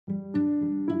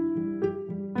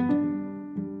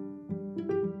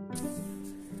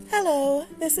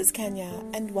this is Kenya,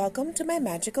 and welcome to my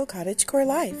magical cottagecore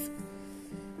life.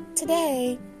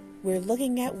 Today, we're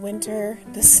looking at winter,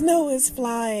 the snow is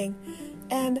flying,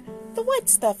 and the white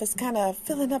stuff is kind of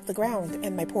filling up the ground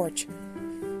in my porch.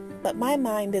 But my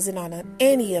mind isn't on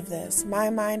any of this.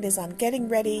 My mind is on getting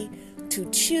ready to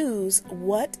choose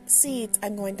what seeds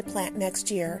I'm going to plant next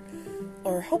year,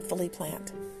 or hopefully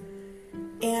plant.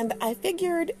 And I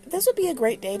figured this would be a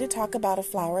great day to talk about a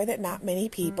flower that not many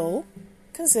people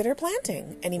consider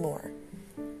planting anymore.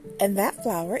 And that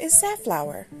flower is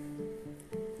safflower.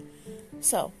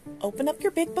 So, open up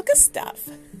your big book of stuff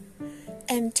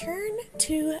and turn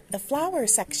to the flower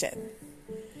section,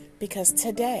 because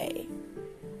today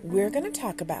we're going to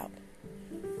talk about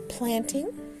planting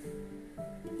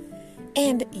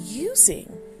and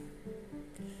using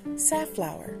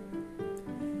safflower.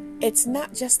 It's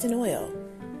not just an oil.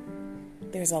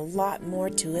 There's a lot more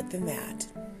to it than that.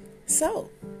 So,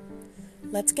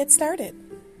 let's get started.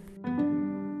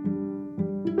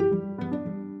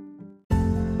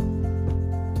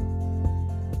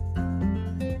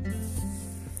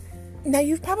 Now,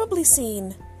 you've probably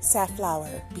seen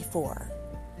safflower before.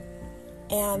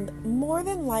 And more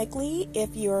than likely,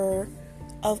 if you're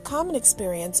of common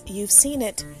experience, you've seen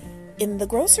it in the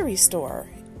grocery store,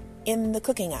 in the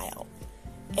cooking aisle.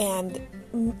 And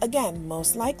again,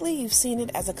 most likely you've seen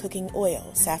it as a cooking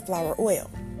oil, safflower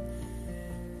oil.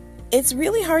 It's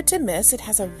really hard to miss. It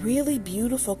has a really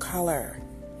beautiful color.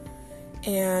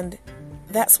 And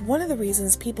that's one of the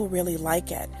reasons people really like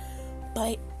it.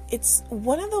 But it's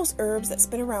one of those herbs that's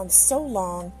been around so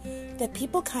long that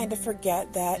people kind of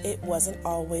forget that it wasn't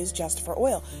always just for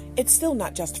oil. It's still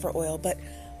not just for oil, but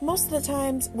most of the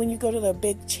times when you go to the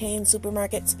big chain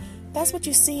supermarkets, that's what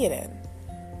you see it in.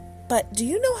 But do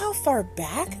you know how far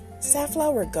back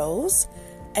safflower goes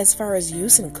as far as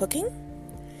use in cooking?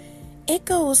 It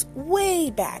goes way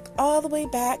back, all the way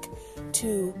back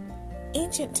to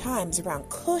ancient times around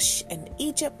Kush and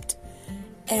Egypt,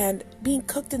 and being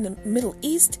cooked in the Middle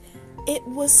East. It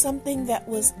was something that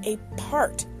was a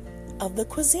part of the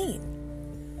cuisine.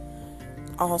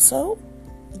 Also,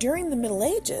 during the Middle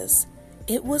Ages,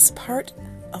 it was part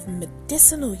of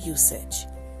medicinal usage.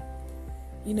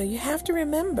 You know, you have to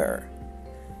remember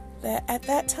that at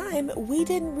that time, we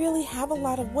didn't really have a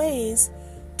lot of ways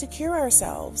to cure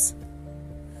ourselves.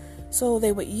 So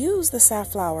they would use the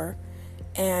safflower,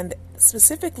 and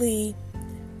specifically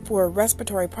for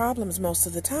respiratory problems most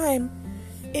of the time,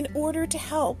 in order to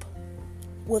help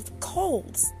with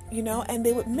colds, and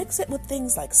they would mix it with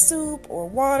things like soup or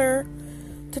water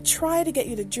to try to get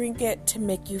you to drink it to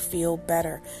make you feel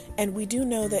better. And we do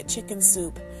know that chicken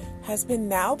soup has been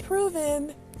now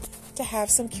proven to have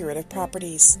some curative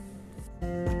properties.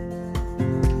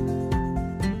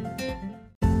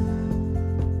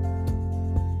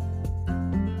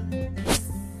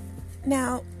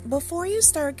 Now, before you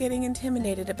start getting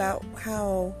intimidated about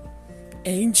how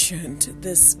ancient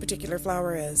this particular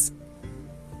flower is,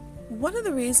 one of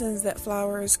the reasons that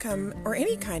flowers come, or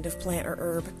any kind of plant or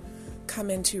herb, come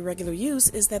into regular use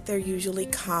is that they're usually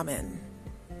common.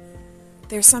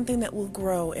 They're something that will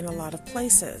grow in a lot of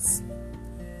places.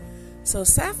 So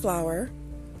safflower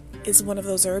is one of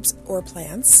those herbs or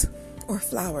plants or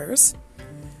flowers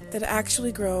that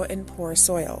actually grow in poor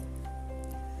soil.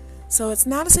 So it's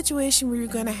not a situation where you're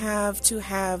going to have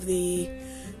the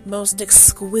most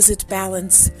exquisite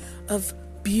balance of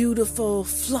beautiful,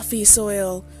 fluffy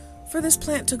soil for this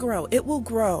plant to grow. It will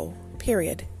grow,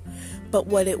 period. But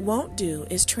what it won't do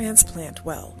is transplant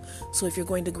well. So if you're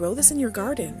going to grow this in your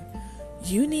garden,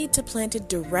 you need to plant it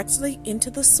directly into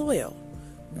the soil.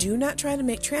 Do not try to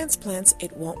make transplants.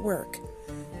 It won't work.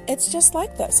 It's just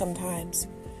like that sometimes.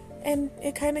 And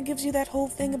it kind of gives you that whole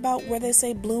thing about where they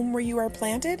say bloom where you are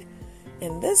planted.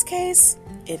 In this case,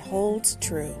 it holds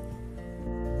true.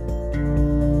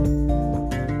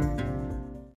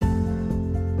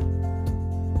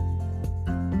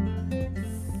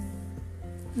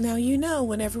 Now,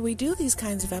 whenever we do these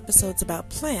kinds of episodes about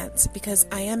plants, because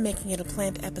I am making it a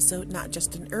plant episode, not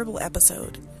just an herbal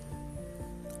episode,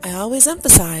 I always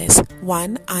emphasize,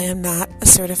 1, I am not a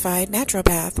certified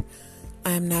naturopath.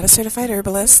 I am not a certified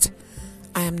herbalist.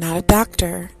 I am not a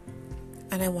doctor.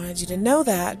 And I wanted you to know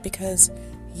that because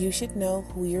you should know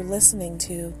who you're listening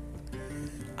to.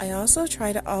 I also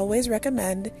try to always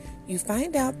recommend you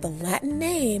find out the Latin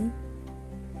name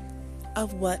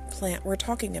of what plant we're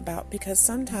talking about, because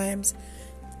sometimes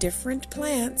different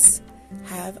plants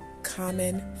have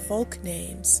common folk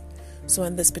names. So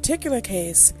in this particular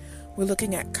case, we're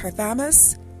looking at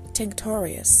Carthamus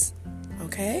tinctorius.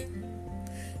 Okay?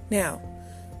 Now,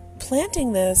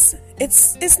 planting this,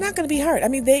 it's not going to be hard. I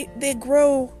mean, they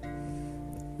grow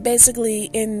basically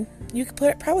you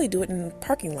could probably do it in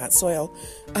parking lot soil,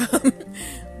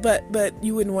 but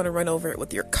you wouldn't want to run over it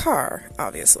with your car,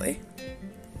 obviously.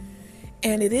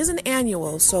 And it is an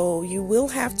annual, so you will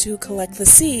have to collect the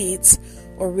seeds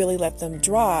or really let them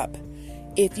drop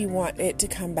if you want it to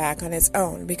come back on its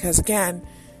own. Because again,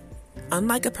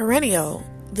 unlike a perennial,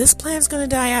 this plant's going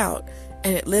to die out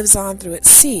and it lives on through its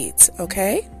seeds,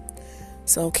 okay?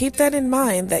 So keep that in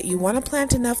mind, that you want to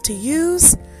plant enough to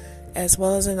use as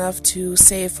well as enough to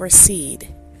save for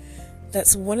seed.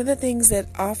 That's one of the things that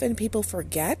often people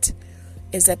forget,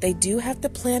 is that they do have to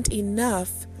plant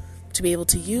enough to be able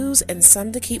to use and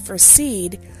some to keep for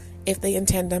seed if they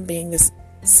intend on being this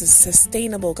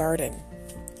sustainable garden.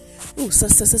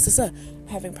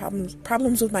 Having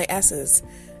problems with my S's,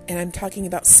 and I'm talking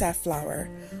about safflower.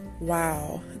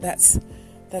 Wow, that's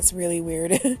really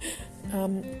weird.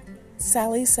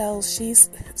 Sally sells seashells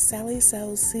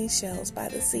by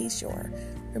the seashore.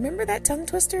 Remember that tongue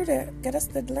twister to get us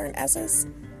to learn S's?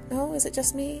 No, is it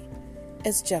just me?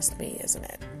 It's just me, isn't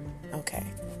it? Okay.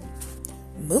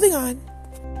 Moving on.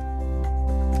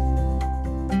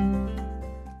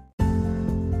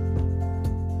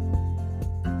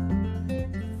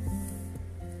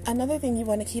 Another thing you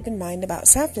want to keep in mind about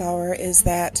safflower is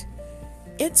that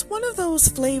it's one of those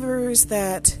flavors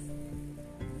that,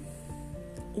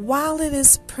 while it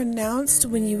is pronounced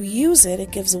when you use it,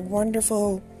 it gives a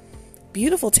wonderful,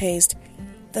 beautiful taste.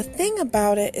 The thing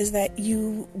about it is that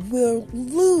you will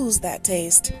lose that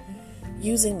taste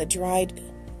using the dried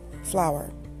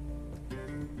flower.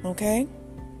 Okay?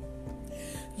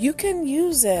 You can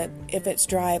use it if it's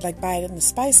dried, like buy it in the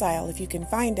spice aisle if you can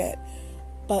find it.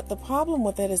 But the problem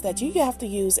with it is that you have to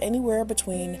use anywhere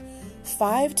between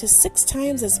 5 to 6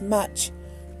 times as much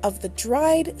of the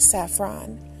dried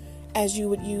saffron as you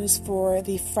would use for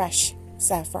the fresh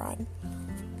saffron.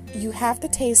 You have to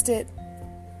taste it.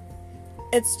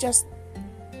 It's just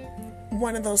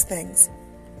one of those things.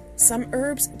 Some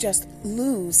herbs just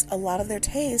lose a lot of their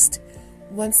taste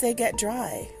once they get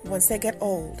dry, once they get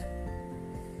old.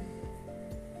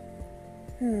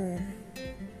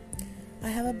 I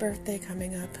have a birthday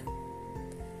coming up.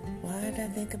 Why did I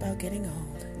think about getting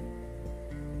old?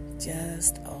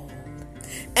 Just old.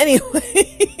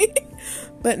 Anyway,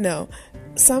 but no,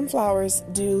 some flowers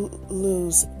do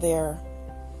lose their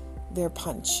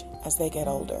punch as they get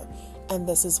older, and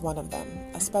this is one of them,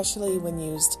 especially when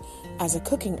used as a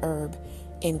cooking herb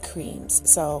in creams.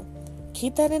 So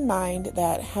keep that in mind,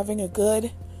 that having a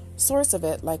good source of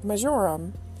it, like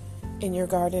marjoram, in your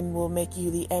garden will make you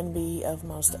the envy of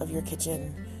most of your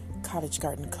kitchen cottage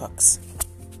garden cooks.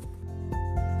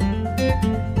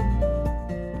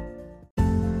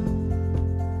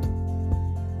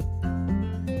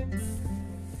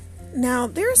 Now,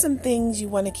 there are some things you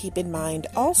want to keep in mind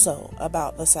also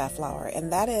about the safflower,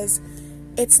 and that is,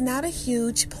 it's not a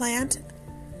huge plant,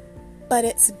 but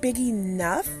it's big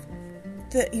enough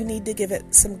that you need to give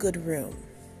it some good room.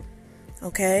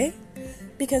 Okay?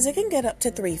 Because it can get up to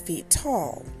 3 feet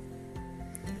tall.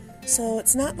 So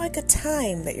it's not like a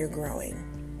thyme that you're growing.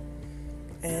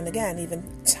 And again, even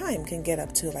thyme can get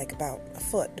up to like about a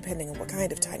foot, depending on what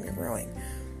kind of thyme you're growing.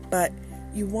 But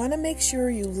you want to make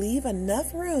sure you leave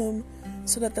enough room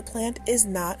so that the plant is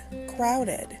not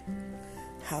crowded.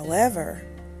 However,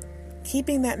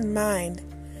 keeping that in mind,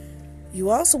 you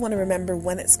also want to remember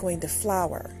when it's going to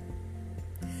flower.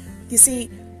 You see,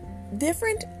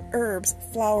 different herbs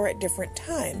flower at different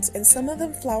times, and some of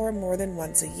them flower more than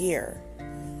once a year.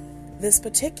 This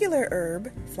particular herb,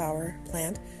 flower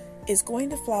plant, is going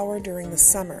to flower during the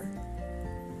summer.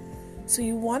 So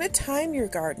you want to time your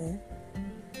garden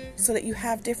so that you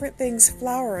have different things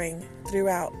flowering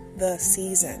throughout the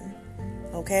season.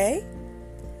 Okay?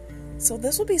 So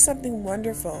this will be something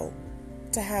wonderful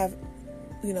to have,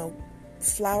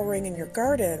 flowering in your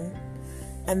garden.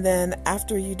 And then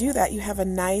after you do that, you have a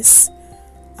nice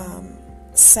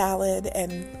salad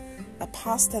and a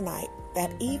pasta night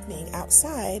that evening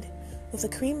outside with a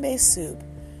cream-based soup,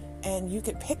 and you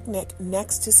could picnic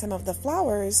next to some of the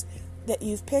flowers that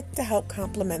you've picked to help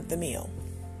complement the meal.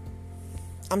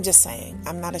 I'm just saying,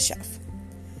 I'm not a chef.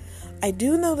 I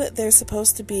do know that there's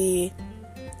supposed to be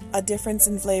a difference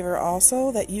in flavor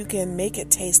also, that you can make it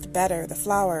taste better, the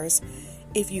flowers,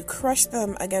 if you crush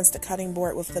them against a cutting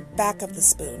board with the back of the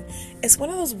spoon. It's one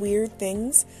of those weird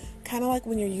things, kind of like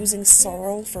when you're using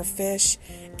sorrel for fish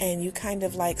and you kind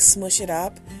of like smush it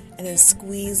up and then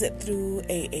squeeze it through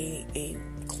a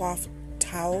cloth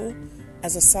towel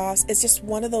as a sauce. It's just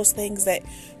one of those things that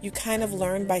you kind of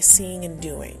learn by seeing and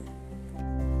doing.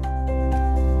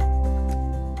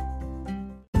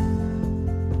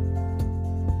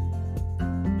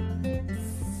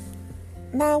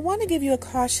 Now, I want to give you a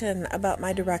caution about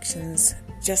my directions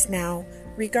just now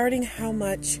regarding how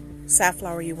much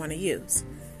safflower you want to use.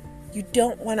 You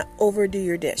don't want to overdo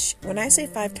your dish. When I say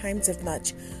 5 times as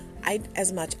much,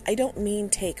 I don't mean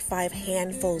take 5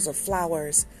 handfuls of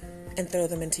flowers and throw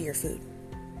them into your food.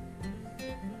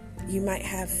 You might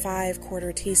have 5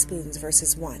 quarter teaspoons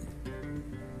versus 1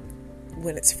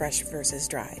 when it's fresh versus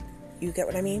dried. You get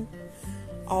what I mean?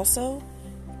 Also,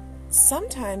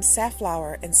 sometimes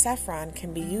safflower and saffron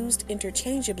can be used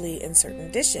interchangeably in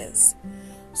certain dishes.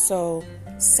 So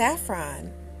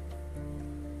saffron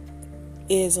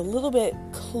is a little bit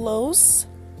close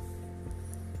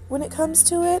when it comes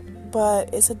to it,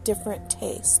 but it's a different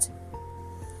taste.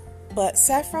 But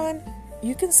saffron,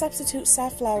 you can substitute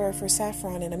safflower for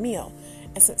saffron in a meal.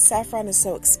 And since saffron is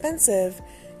so expensive,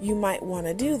 you might want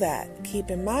to do that.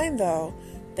 Keep in mind, though,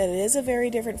 that it is a very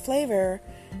different flavor,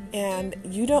 and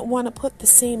you don't want to put the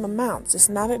same amounts. It's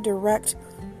not a direct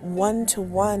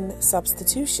 1-to-1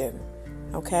 substitution,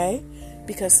 okay?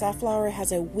 Because safflower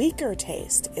has a weaker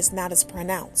taste. It's not as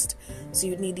pronounced. So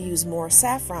you need to use more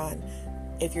saffron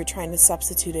if you're trying to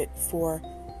substitute it for,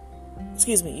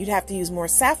 you'd have to use more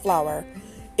safflower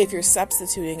if you're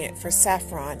substituting it for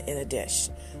saffron in a dish.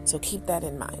 So keep that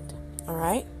in mind, all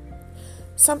right?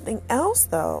 Something else,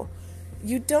 though,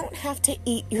 you don't have to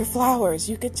eat your flowers.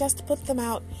 You could just put them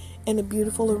out in a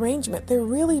beautiful arrangement. They're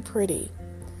really pretty.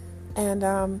 And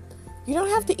you don't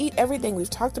have to eat everything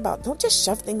we've talked about. Don't just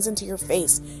shove things into your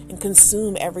face and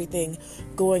consume everything,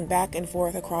 going back and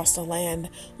forth across the land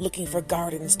looking for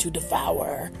gardens to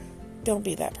devour. Don't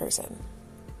be that person.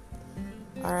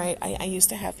 All right, I used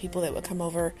to have people that would come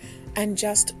over and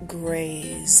just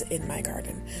graze in my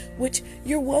garden, which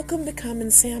you're welcome to come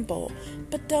and sample,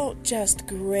 but don't just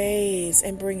graze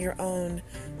and bring your own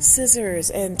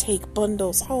scissors and take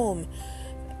bundles home.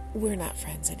 We're not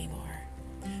friends anymore.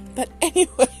 But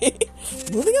anyway,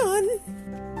 moving on.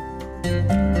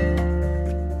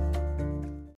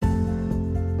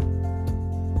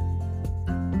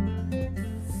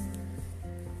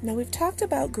 Now, we've talked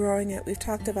about growing it, we've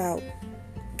talked about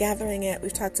gathering it,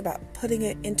 we've talked about putting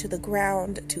it into the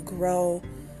ground to grow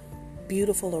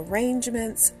beautiful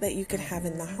arrangements that you can have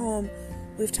in the home.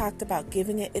 We've talked about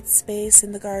giving it its space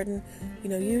in the garden.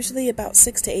 Usually about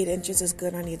 6 to 8 inches is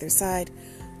good on either side.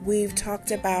 We've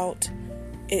talked about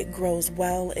it grows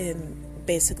well in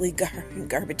basically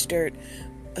garbage dirt,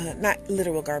 not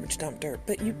literal garbage dump dirt,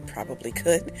 but you probably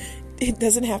could. It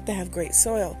doesn't have to have great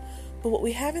soil. But what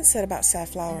we haven't said about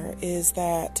safflower is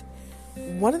that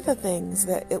one of the things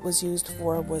that it was used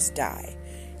for was dye.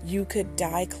 You could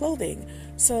dye clothing.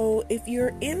 So if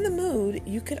you're in the mood,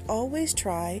 you could always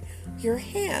try your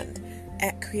hand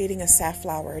at creating a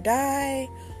safflower dye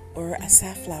or a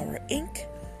safflower ink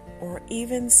or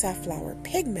even safflower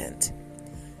pigment.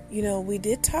 We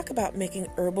did talk about making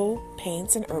herbal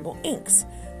paints and herbal inks.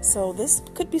 So this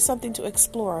could be something to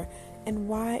explore. And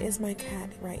why is my cat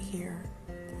right here?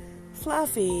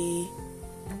 Fluffy.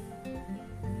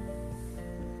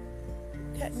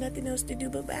 Got nothing else to do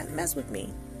but mess with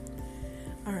me.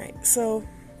 Alright, so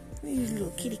you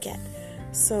little kitty cat.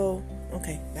 So,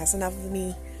 okay, that's enough of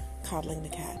me coddling the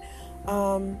cat.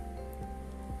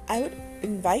 I would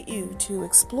invite you to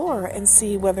explore and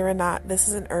see whether or not this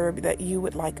is an herb that you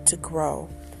would like to grow.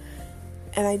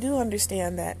 And I do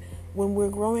understand that when we're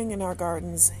growing in our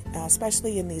gardens,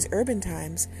 especially in these urban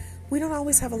times, we don't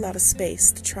always have a lot of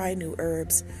space to try new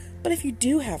herbs. But if you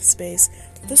do have space,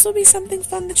 this will be something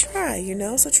fun to try,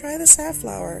 So try the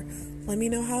safflower. Let me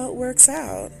know how it works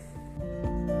out.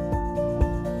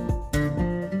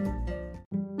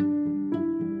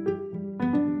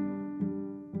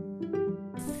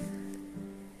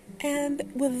 And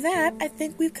with that, I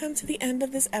think we've come to the end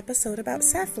of this episode about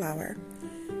safflower.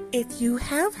 If you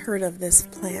have heard of this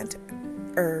plant,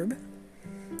 herb,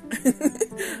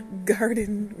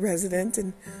 garden resident,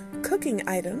 and cooking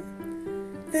item,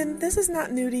 then this is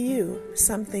not new to you.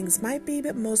 Some things might be,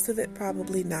 but most of it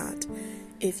probably not.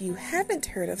 If you haven't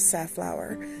heard of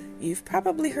safflower, you've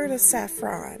probably heard of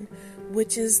saffron,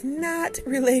 which is not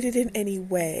related in any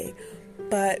way,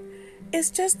 but it's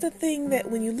just a thing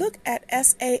that when you look at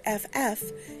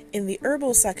SAFF in the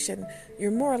herbal section,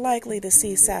 you're more likely to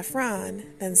see saffron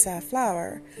than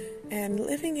safflower. And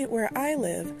living it where I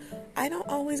live, I don't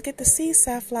always get to see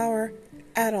safflower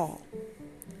at all.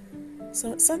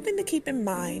 So it's something to keep in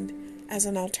mind as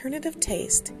an alternative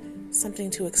taste, something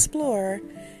to explore,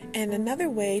 and another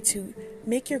way to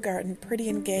make your garden pretty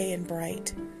and gay and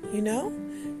bright.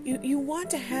 You want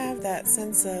to have that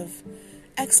sense of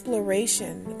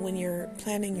exploration when you're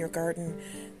planning your garden,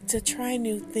 to try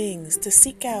new things, to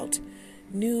seek out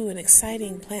new and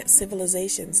exciting plant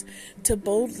civilizations, to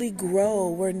boldly grow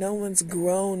where no one's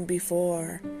grown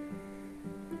before.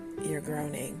 You're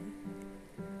groaning.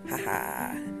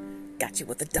 Haha, got you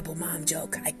with a double mom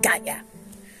joke. I got ya.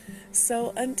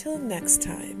 So until next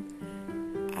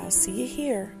time, I'll see you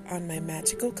here on my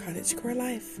magical cottagecore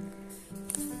life.